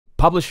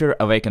publisher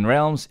Awaken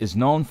Realms is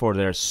known for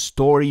their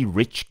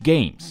story-rich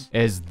games.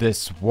 Is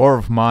this War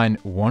of Mine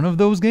one of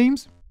those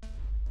games?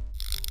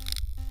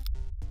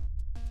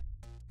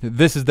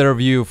 This is the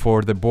review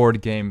for the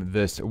board game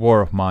This War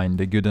of Mine,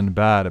 the good and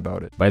bad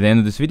about it. By the end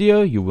of this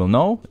video, you will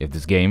know if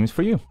this game is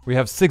for you. We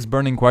have 6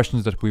 burning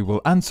questions that we will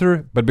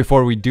answer, but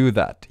before we do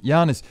that,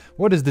 Giannis,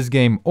 what is this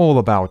game all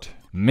about?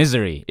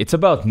 Misery. It's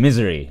about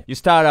misery. You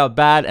start out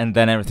bad and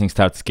then everything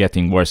starts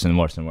getting worse and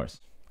worse and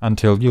worse.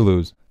 Until you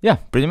lose. Yeah,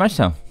 pretty much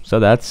so. So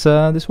that's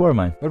This War of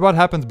Mine. But what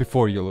happens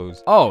before you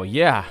lose? Oh,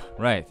 yeah,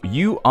 right.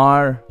 You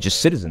are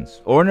just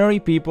citizens. Ordinary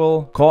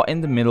people caught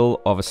in the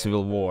middle of a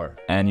civil war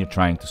and you're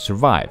trying to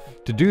survive.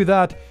 To do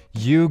that,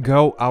 you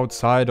go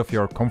outside of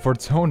your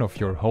comfort zone of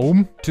your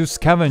home to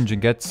scavenge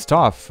and get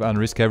stuff and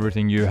risk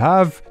everything you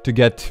have to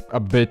get a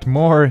bit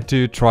more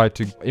to try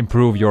to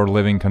improve your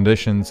living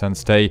conditions and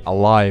stay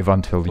alive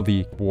until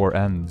the war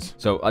ends.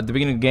 So at the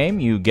beginning of the game,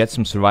 you get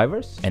some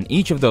survivors, and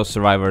each of those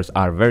survivors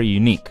are very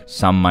unique.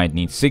 Some might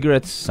need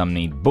cigarettes, some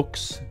need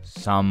books,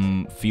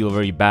 some feel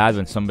very bad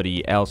when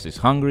somebody else is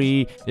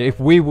hungry. If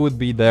we would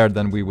be there,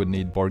 then we would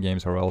need board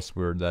games or else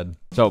we're dead.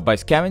 So by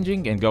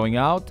scavenging and going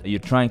out, you're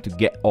trying to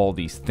get all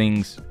these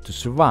things to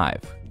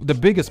survive. The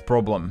biggest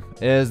problem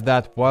is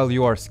that while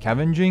you are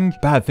scavenging,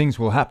 bad things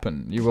will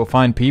happen. You will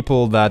find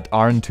people that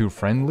aren't too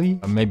friendly.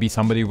 Maybe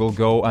somebody will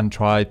go and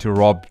try to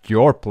rob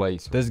your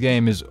place. This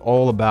game is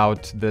all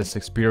about this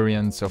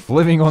experience of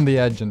living on the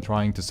edge and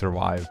trying to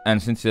survive.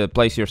 And since the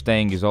place you're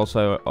staying is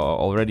also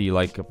already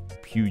like a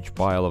huge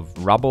pile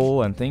of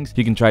rubble and things,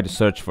 you can try to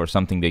search for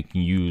something they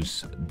can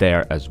use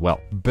there as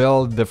well.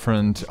 Build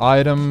different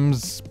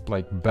items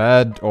like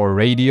bed or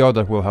radio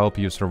that will help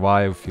you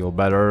survive, feel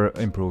better,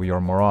 improve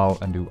your morale,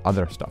 and do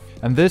other stuff.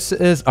 And this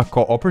is a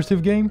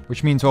cooperative game,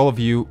 which means all of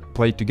you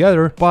play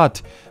together,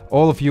 but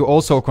all of you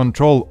also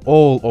control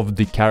all of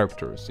the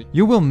characters.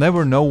 You will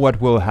never know what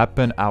will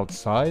happen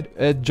outside.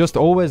 It's just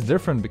always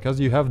different because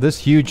you have this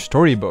huge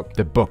storybook,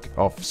 the book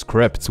of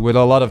scripts, with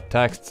a lot of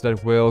texts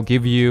that will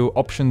give you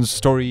options,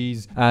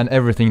 stories, and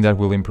everything that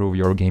will improve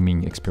your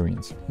gaming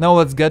experience. Now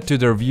let's get to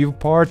the review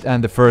part,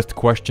 and the first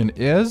question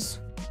is...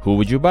 Who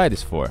would you buy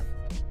this for?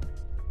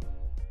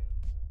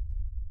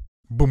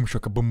 Boom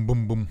shaka boom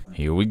boom boom.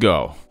 Here we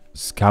go.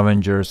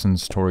 Scavengers and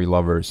story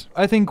lovers.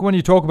 I think when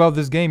you talk about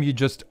this game, you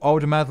just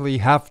automatically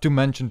have to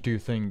mention 2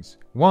 things.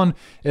 One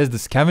is the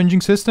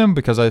scavenging system,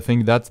 because I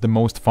think that's the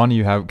most fun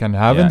you can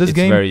have in this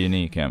game. It's very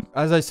unique, yeah.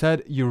 As I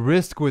said, you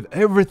risk with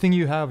everything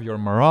you have, your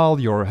morale,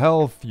 your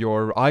health,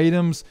 your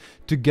items,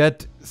 to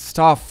get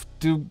stuff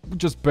to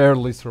just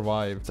barely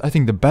survive. I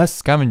think the best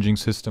scavenging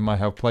system I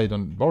have played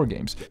on board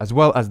games, as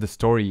well as the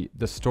story.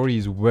 The story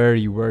is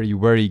very, very,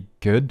 very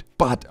good,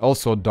 but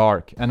also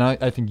dark. And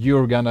I think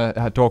you're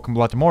gonna talk a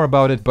lot more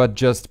about it, but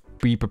just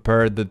be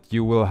prepared that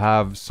you will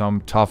have some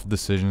tough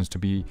decisions to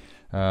be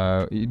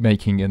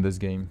making in this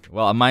game.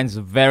 Well, mine's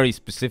very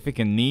specific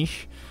and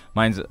niche.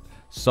 Mine's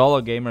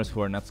solo gamers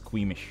who are not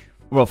squeamish.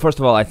 Well, first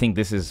of all, I think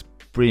this is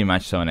pretty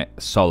much so a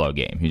solo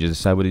game. You just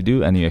decide what to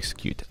do and you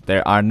execute.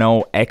 There are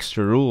no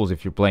extra rules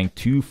if you're playing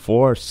 2,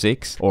 4,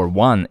 6 or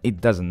 1. It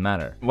doesn't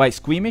matter. Why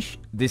squeamish?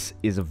 This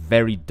is a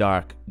very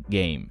dark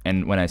game.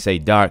 And when I say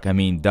dark, I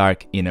mean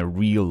dark in a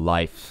real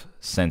life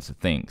sense of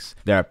things.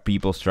 There are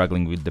people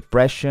struggling with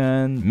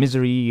depression,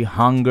 misery,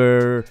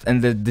 hunger,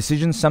 and the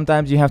decisions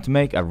sometimes you have to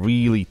make are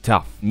really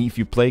tough. If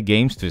you play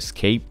games to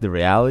escape the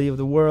reality of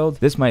the world,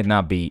 this might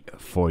not be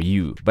for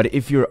you. But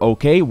if you're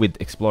okay with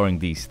exploring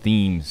these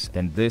themes,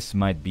 then this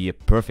might be a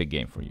perfect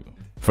game for you.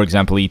 For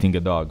example, eating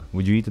a dog.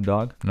 Would you eat a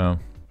dog? No.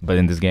 But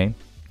in this game?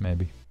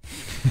 Maybe.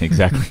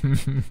 Exactly.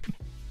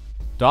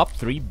 Top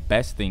 3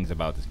 best things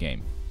about this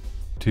game.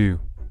 2,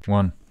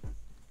 1.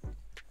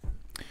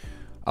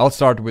 I'll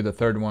start with the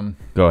third one.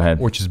 Go ahead.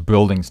 Which is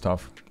building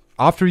stuff.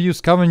 After you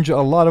scavenge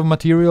a lot of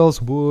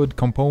materials, wood,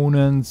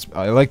 components,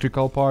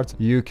 electrical parts,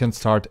 you can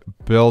start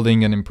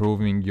building and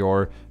improving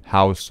your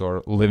house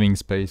or living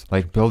space.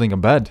 Like building a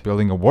bed,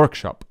 building a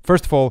workshop.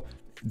 First of all,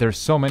 there's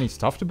so many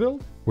stuff to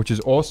build, which is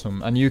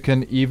awesome. And you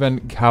can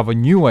even have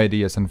new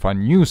ideas and find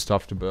new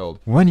stuff to build.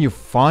 When you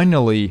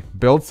finally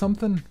build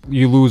something,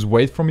 you lose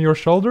weight from your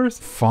shoulders.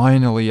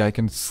 Finally, I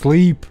can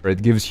sleep.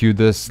 It gives you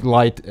this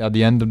light at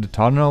the end of the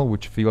tunnel,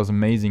 which feels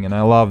amazing. And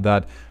I love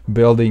that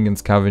building and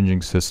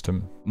scavenging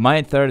system.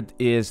 My third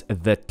is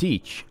the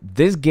teach.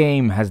 This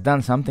game has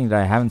done something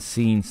that I haven't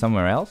seen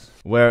somewhere else,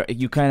 where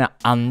you kind of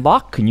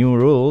unlock new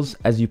rules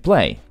as you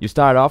play. You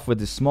start off with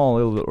this small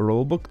little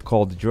rule book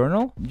called the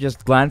journal. It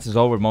just glances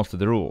over most of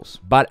the rules.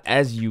 But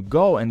as you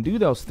go and do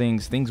those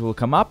things, things will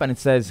come up and it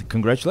says,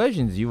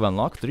 congratulations, you've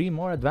unlocked 3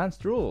 more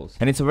advanced rules.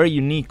 And it's a very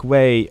unique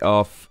way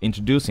of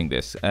introducing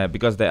this,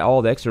 because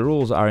all the extra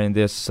rules are in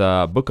this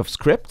book of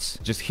scripts,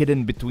 just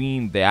hidden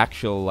between the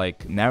actual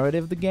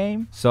narrative of the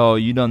game. So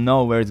you don't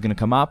know where it's gonna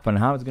come up and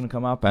how it's gonna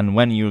come up and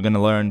when you're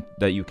gonna learn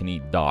that you can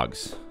eat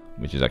dogs,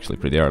 which is actually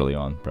pretty early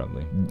on,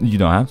 probably. You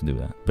don't have to do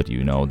that, but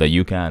you know that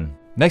you can.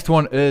 Next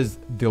one is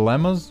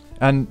dilemmas.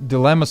 And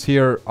dilemmas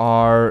here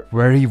are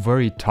very,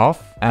 very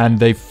tough and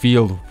they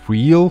feel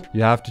real.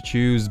 You have to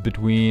choose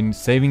between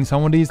saving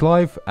somebody's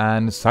life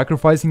and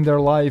sacrificing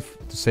their life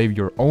to save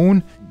your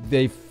own.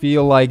 They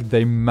feel like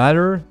they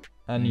matter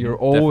and you're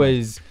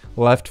always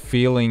left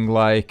feeling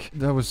like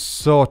that was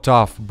so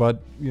tough,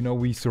 but you know,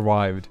 we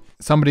survived.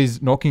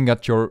 Somebody's knocking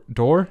at your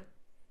door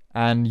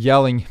and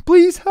yelling,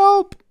 please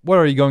help. What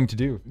are you going to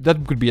do?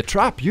 That could be a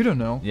trap, you don't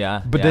know.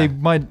 Yeah. But they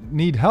might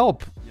need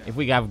help. If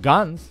we have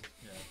guns,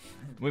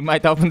 we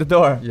might open the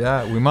door.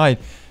 Yeah, we might.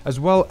 As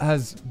well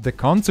as the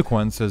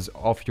consequences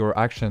of your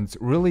actions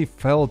really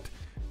felt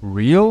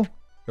real.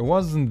 It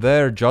wasn't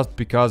there just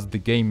because the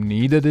game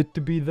needed it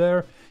to be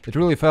there. It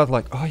really felt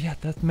like, oh yeah,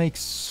 that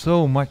makes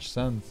so much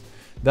sense.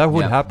 That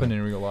would happen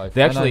in real life.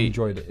 They actually and I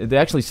enjoyed it. They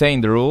actually say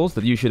in the rules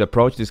that you should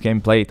approach this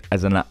game played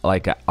as an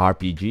like a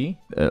RPG,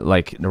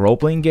 like the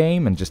role-playing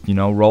game, and just, you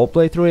know,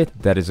 role-play through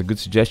it. That is a good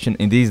suggestion.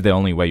 And this is the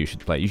only way you should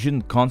play. You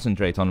shouldn't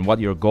concentrate on what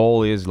your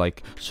goal is,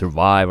 like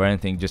survive or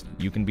anything. Just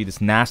you can be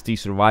this nasty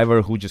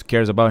survivor who just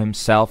cares about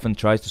himself and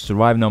tries to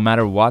survive no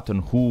matter what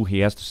and who he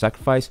has to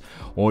sacrifice,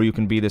 or you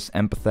can be this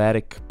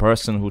empathetic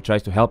person who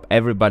tries to help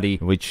everybody,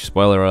 which,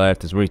 spoiler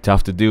alert, is really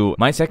tough to do.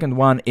 My second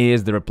one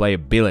is the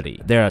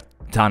replayability. There are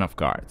ton of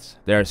cards.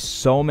 There are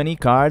so many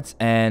cards,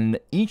 and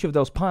each of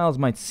those piles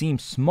might seem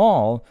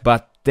small,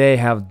 but they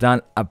have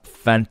done a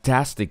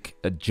fantastic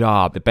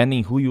job.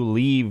 Depending who you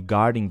leave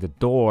guarding the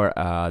door,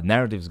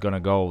 narrative's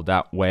gonna go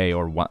that way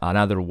or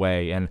another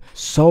way, and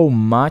so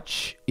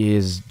much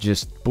is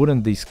just put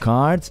in these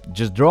cards.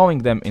 Just drawing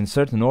them in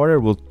certain order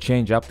will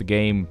change up the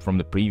game from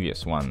the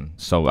previous one.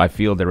 So I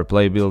feel the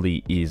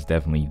replayability is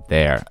definitely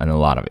there, and a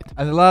lot of it.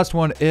 And the last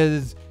one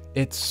is,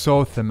 it's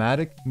so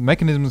thematic.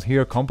 Mechanisms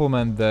here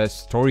complement the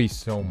story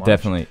so much.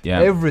 Definitely, yeah.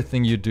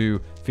 Everything you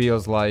do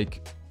feels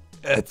like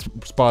it's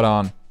spot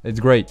on. It's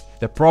great.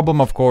 The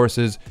problem, of course,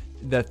 is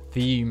the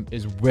theme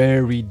is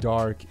very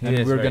dark.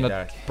 And we're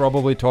gonna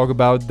probably talk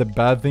about the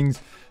bad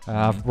things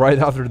right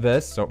after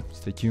this, so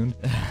stay tuned.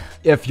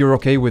 If you're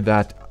okay with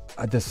that,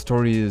 the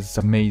story is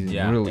amazing,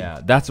 really. Yeah,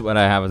 that's what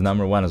I have as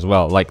number one as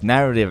well. Like,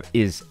 narrative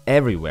is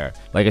everywhere.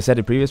 Like I said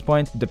in previous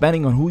point,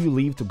 depending on who you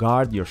leave to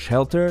guard your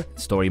shelter,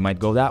 story might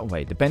go that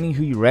way. Depending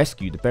who you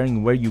rescue,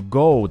 depending where you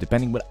go,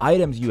 depending what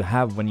items you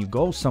have when you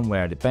go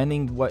somewhere,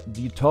 depending what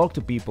you talk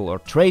to people or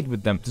trade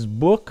with them. This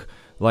book,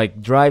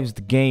 like, drives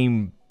the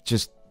game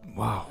just,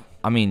 wow.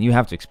 I mean, you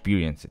have to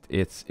experience it.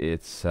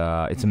 It's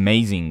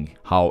amazing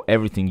how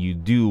everything you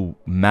do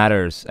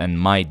matters and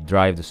might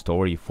drive the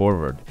story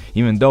forward,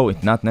 even though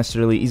it not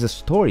necessarily is a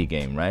story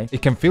game, right?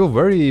 It can feel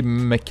very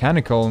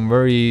mechanical and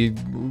very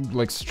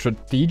like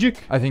strategic.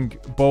 I think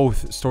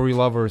both story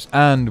lovers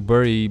and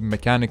very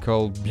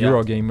mechanical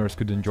bureau gamers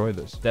could enjoy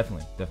this.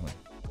 Definitely.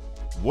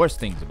 Worst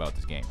things about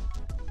this game.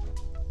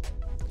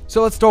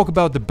 So let's talk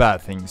about the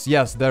bad things.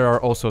 Yes, there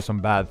are also some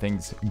bad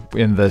things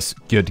in this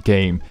good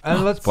game.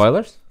 And let's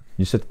spoilers?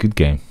 You said good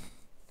game.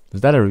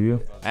 Is that a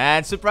review?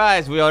 And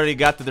surprise, we already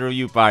got to the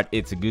review part.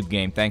 It's a good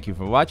game. Thank you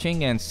for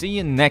watching and see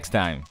you next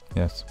time.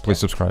 Yes, please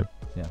subscribe.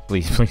 Yeah,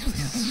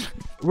 please.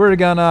 We're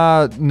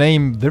gonna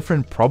name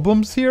different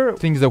problems here,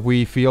 things that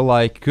we feel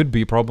like could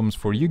be problems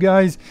for you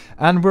guys,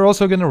 and we're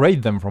also gonna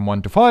rate them from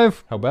 1 to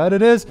 5, how bad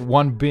it is.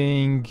 1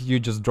 being you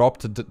just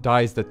dropped the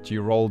dice that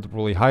you rolled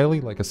really highly,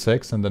 like a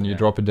 6, and then you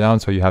drop it down,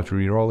 so you have to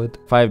re-roll it.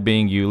 5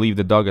 being you leave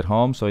the dog at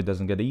home so it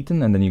doesn't get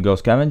eaten, and then you go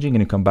scavenging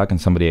and you come back and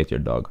somebody ate your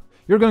dog.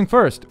 You're going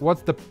first.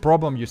 What's the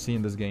problem you see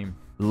in this game?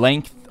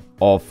 Length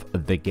of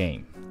the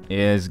game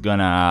is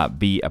gonna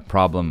be a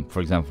problem, for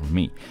example, for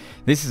me.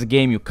 This is a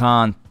game you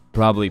can't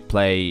probably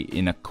play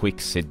in a quick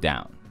sit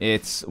down.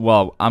 It's,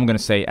 well, I'm gonna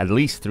say at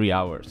least 3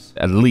 hours.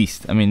 At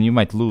least. I mean, you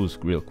might lose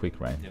real quick,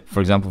 right? Yep. For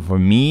example, for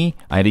me,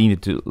 I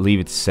needed to leave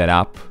it set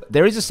up.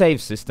 There is a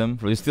save system,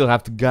 where you still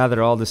have to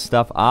gather all this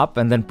stuff up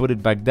and then put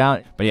it back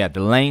down. But yeah, the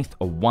length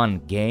of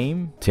one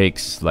game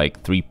takes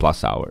like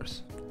 3+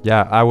 hours.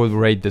 Yeah, I would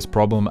rate this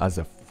problem as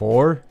a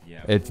 4.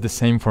 Yeah. It's the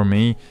same for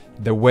me.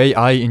 The way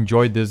I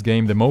enjoyed this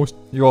game the most,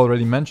 you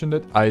already mentioned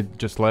it, I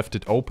just left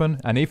it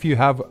open. And if you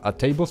have a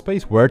table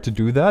space where to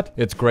do that,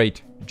 it's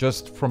great.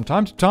 Just from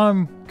time to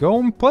time, go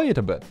and play it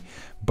a bit.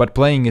 But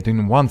playing it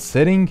in one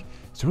sitting,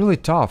 it's really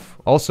tough.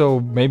 Also,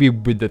 maybe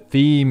with the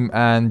theme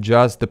and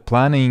just the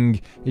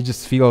planning, it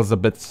just feels a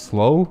bit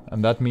slow.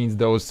 And that means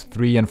those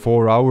 3 and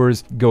 4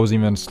 hours goes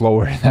even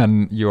slower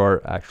than you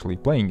are actually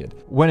playing it.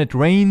 When it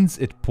rains,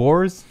 it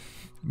pours.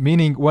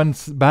 Meaning when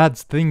bad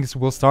things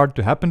will start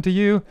to happen to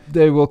you,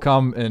 they will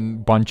come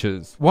in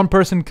bunches. One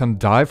person can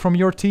die from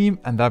your team,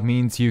 and that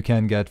means you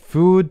can get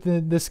food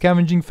in the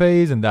scavenging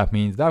phase, and that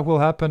means that will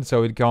happen.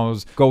 So it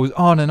goes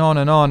on and on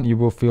and on. You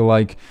will feel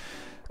like,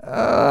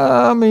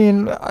 I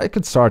mean, I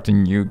could start a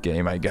new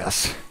game, I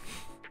guess.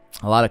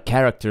 A lot of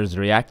characters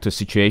react to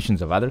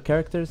situations of other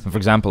characters. For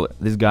example,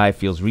 this guy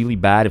feels really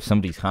bad if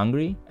somebody's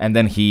hungry, and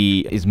then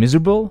he is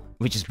miserable,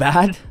 which is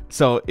bad.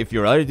 So if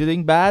you're already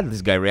doing bad,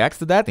 this guy reacts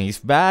to that, and he's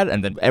bad,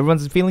 and then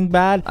everyone's feeling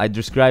bad. I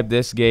describe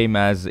this game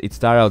as it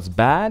starts out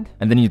bad,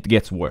 and then it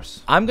gets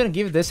worse. I'm gonna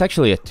give this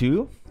actually a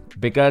 2.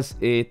 because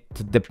it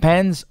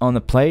depends on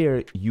the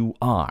player you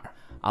are.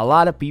 A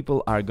lot of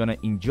people are gonna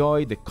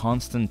enjoy the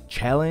constant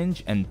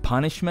challenge and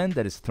punishment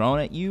that is thrown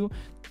at you,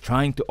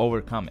 trying to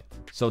overcome it.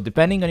 So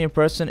depending on your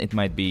person, it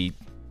might be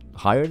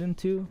higher than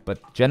 2,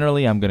 but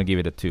generally I'm gonna give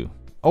it a 2.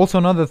 Also,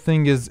 another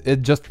thing is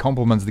it just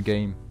complements the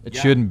game. It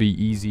shouldn't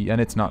be easy, and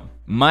it's not.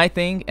 My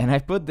thing, and I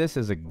put this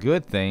as a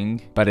good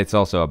thing, but it's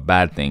also a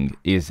bad thing,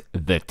 is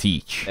the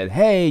teach. That,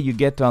 hey, you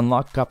get to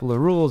unlock a couple of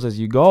rules as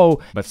you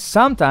go, but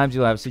sometimes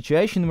you'll have a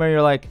situation where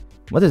you're like,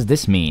 what does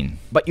this mean?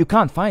 But you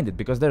can't find it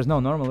because there's no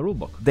normal rule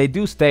book. They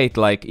do state,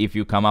 like, if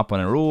you come up on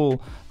a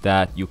rule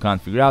that you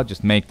can't figure out,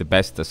 just make the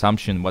best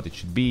assumption what it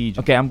should be.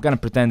 Okay, I'm gonna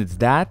pretend it's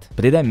that,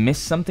 but did I miss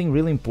something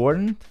really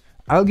important?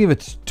 I'll give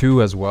it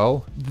 2 as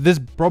well. This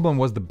problem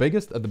was the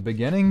biggest at the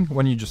beginning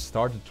when you just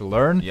started to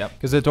learn. Yep.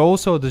 Because it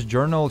also, this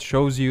journal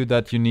shows you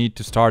that you need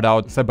to start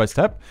out step by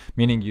step,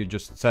 meaning you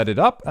just set it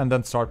up and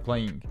then start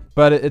playing.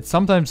 But it's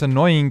sometimes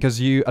annoying because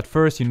at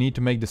first you need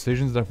to make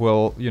decisions that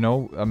will,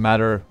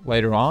 matter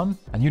later on.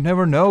 And you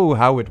never know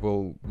how it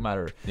will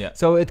matter. Yeah.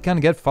 So it can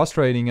get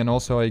frustrating. And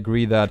also I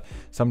agree that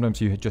sometimes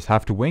you just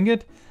have to wing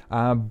it.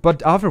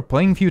 But after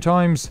playing a few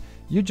times,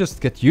 you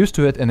just get used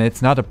to it and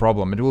it's not a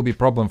problem. It will be a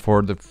problem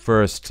for the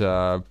first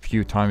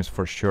few times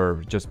for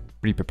sure. Just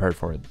be prepared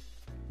for it.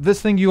 This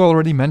thing you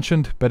already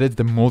mentioned, but it's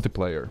the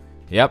multiplayer.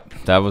 Yep,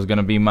 that was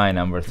gonna be my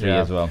number 3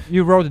 as well.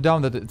 You wrote it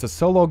down that it's a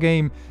solo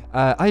game.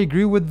 I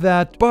agree with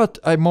that, but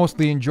I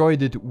mostly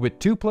enjoyed it with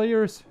 2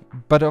 players.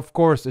 But of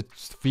course, it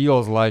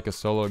feels like a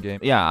solo game.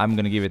 Yeah, I'm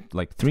gonna give it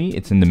like 3.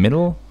 It's in the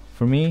middle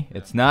for me.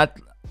 It's not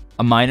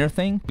a minor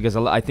thing because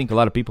I think a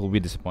lot of people will be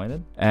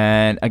disappointed.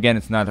 And again,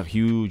 it's not a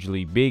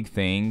hugely big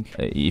thing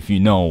if you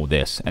know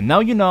this. And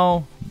now you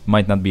know,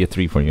 might not be a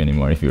 3 for you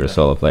anymore if you're a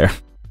solo player.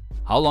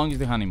 How long is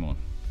the honeymoon?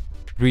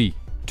 3,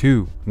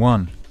 2,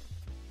 1.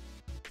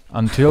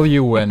 Until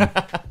you win.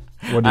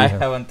 What do you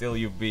have? Until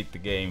you beat the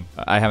game.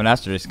 I have an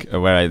asterisk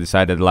where I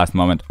decided at the last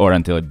moment or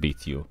until it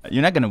beats you.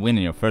 You're not gonna win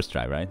in your first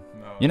try, right?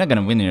 No. You're not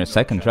gonna win in your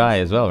second try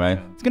as well, right?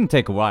 It's gonna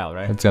take a while,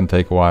 right? It's gonna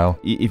take a while.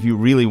 If you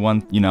really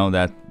want,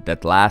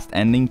 that last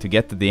ending to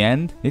get to the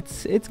end,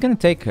 it's gonna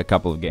take a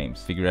couple of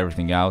games. Figure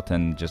everything out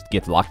and just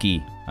get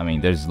lucky. I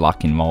mean, there's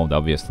luck involved,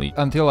 obviously.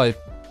 Until I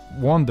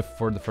won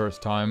for the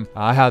first time,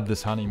 I had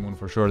this honeymoon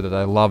for sure that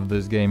I love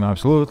this game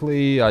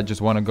absolutely. I just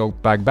want to go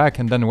back,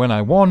 and then when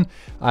I won,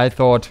 I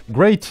thought,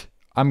 great,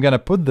 I'm gonna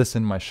put this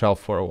in my shelf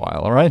for a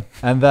while, alright?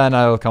 And then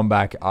I'll come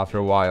back after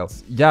a while.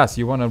 Yes,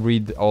 you want to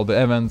read all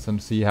the events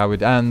and see how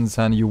it ends,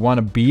 and you want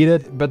to beat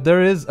it, but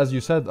there is, as you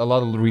said, a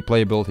lot of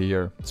replayability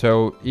here.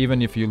 So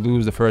even if you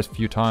lose the first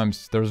few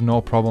times, there's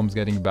no problems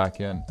getting back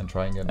in and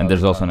trying it. And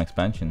there's also an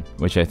expansion,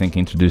 which I think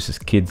introduces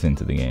kids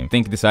into the game.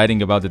 Think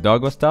deciding about the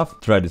dog was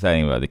tough? Try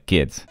deciding about the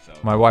kids.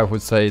 My wife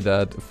would say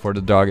that for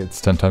the dog,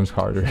 it's 10 times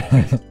harder.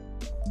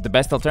 The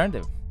best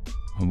alternative.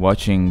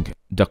 Watching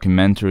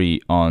documentary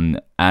on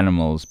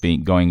animals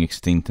going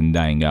extinct and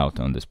dying out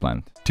on this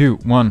planet. 2,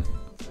 1.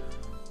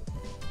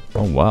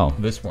 Oh wow.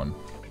 This one.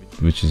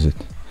 Which is it?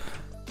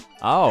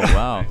 Oh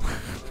wow.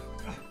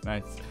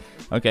 Nice.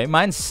 Okay,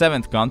 mine's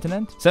Seventh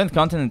Continent. Seventh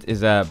Continent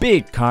is a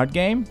big card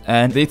game,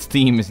 and its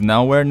theme is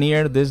nowhere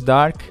near this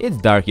dark. It's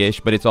darkish,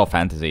 but it's all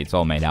fantasy, it's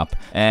all made up.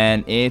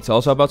 And it's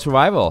also about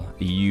survival.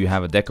 You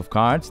have a deck of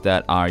cards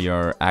that are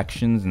your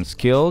actions and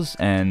skills,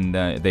 and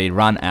they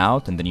run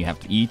out, and then you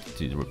have to eat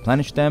to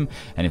replenish them.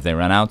 And if they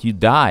run out, you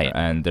die.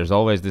 And there's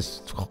always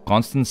this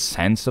constant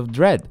sense of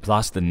dread.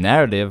 Plus the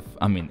narrative,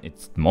 I mean,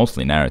 it's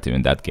mostly narrative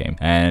in that game,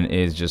 and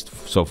it's just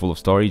so full of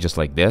story, just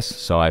like this.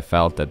 So I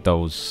felt that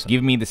those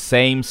give me the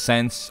same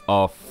sense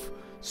of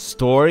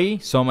story,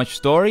 so much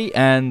story,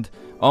 and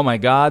oh my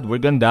god, we're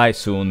gonna die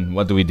soon,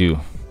 what do we do?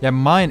 Yeah,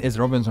 mine is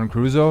Robinson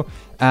Crusoe,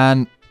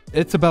 and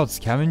it's about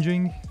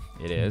scavenging.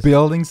 It is.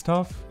 Building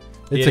stuff.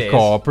 It's a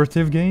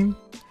cooperative game.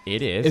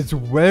 It is. It's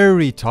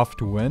very tough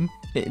to win.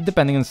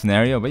 Depending on the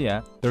scenario, but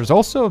yeah. There's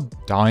also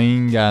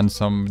dying and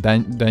some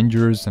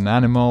dangers and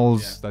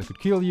animals that could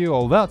kill you,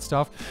 all that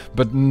stuff,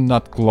 but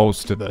not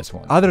close to this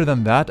one. Other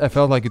than that, I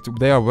felt like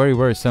they are very,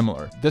 very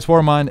similar. This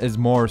War Mine is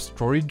more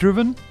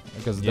story-driven,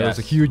 because there's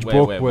a huge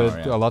book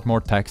with a lot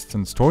more text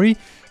and story.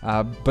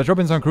 But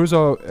Robinson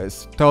Crusoe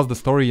tells the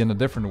story in a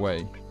different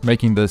way,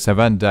 making this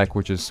event deck,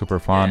 which is super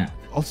fun. Yeah.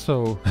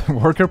 Also,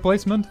 worker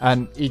placement,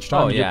 and each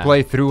time you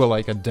play through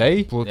like a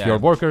day, put your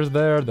workers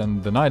there, then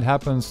the night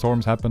happens,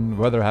 storms happen,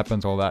 weather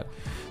happens, all that.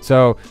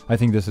 So I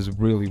think this is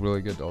really,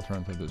 really good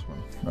alternative, this one.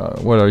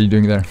 What are you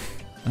doing there?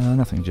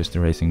 Nothing, just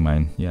erasing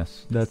mine.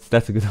 Yes,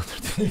 that's a good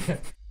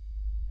alternative.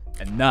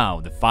 And now,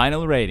 the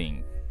final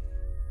rating.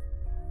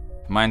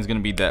 Mine's gonna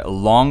be the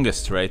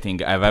longest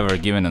rating I've ever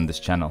given on this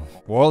channel.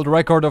 World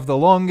record of the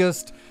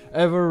longest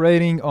ever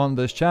rating on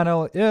this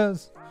channel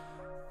is...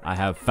 I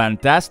have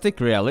fantastic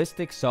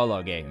realistic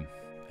solo game.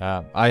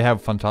 I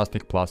have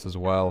fantastic plus as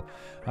well.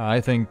 I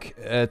think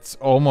it's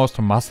almost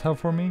a must-have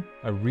for me.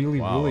 I really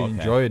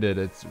enjoyed it.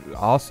 It's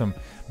awesome.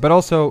 But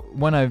also,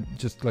 when I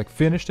just like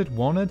finished it,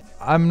 won it,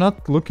 I'm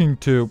not looking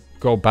to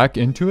go back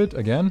into it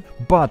again.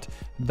 But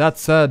that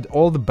said,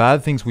 all the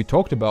bad things we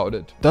talked about,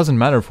 it doesn't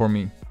matter for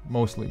me.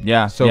 mostly.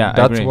 Yeah, So yeah, I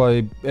that's agree.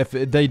 why if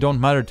they don't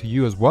matter to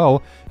you as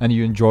well, and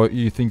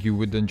you think you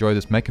would enjoy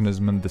this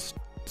mechanism and this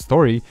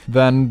story,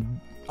 then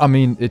I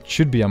mean it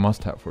should be a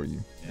must-have for you.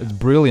 It's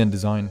brilliant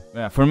design.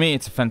 Yeah, for me,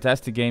 it's a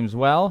fantastic game as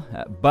well,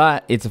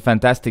 but it's a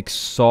fantastic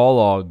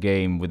solo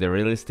game with a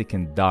realistic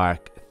and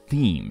dark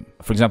theme.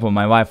 For example,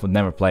 my wife would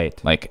never play it,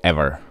 like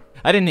ever.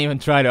 I didn't even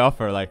try to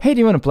offer, like, hey, do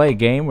you want to play a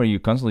game where you're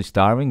constantly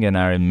starving and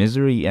are in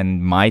misery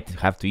and might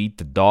have to eat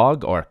the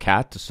dog or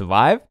cat to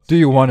survive? Do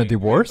you want a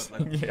divorce?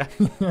 Yeah.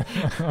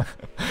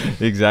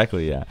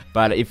 Exactly, yeah.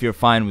 But if you're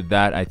fine with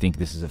that, I think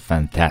this is a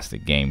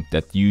fantastic game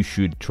that you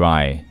should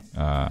try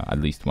at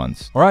least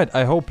once. All right,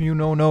 I hope you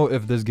know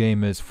if this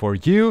game is for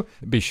you.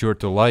 Be sure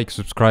to like,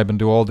 subscribe, and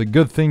do all the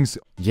good things.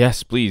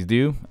 Yes, please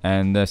do.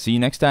 And see you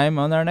next time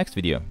on our next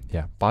video.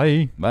 Yeah,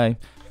 bye. Bye.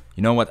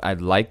 You know what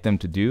I'd like them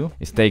to do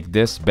is take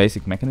this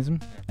basic mechanism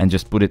and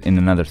just put it in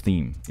another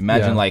theme.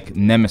 Imagine like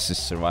Nemesis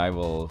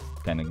survival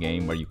kind of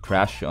game where you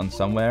crash on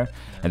somewhere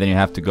and then you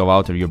have to go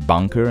out of your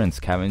bunker and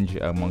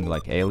scavenge among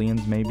like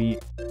aliens maybe.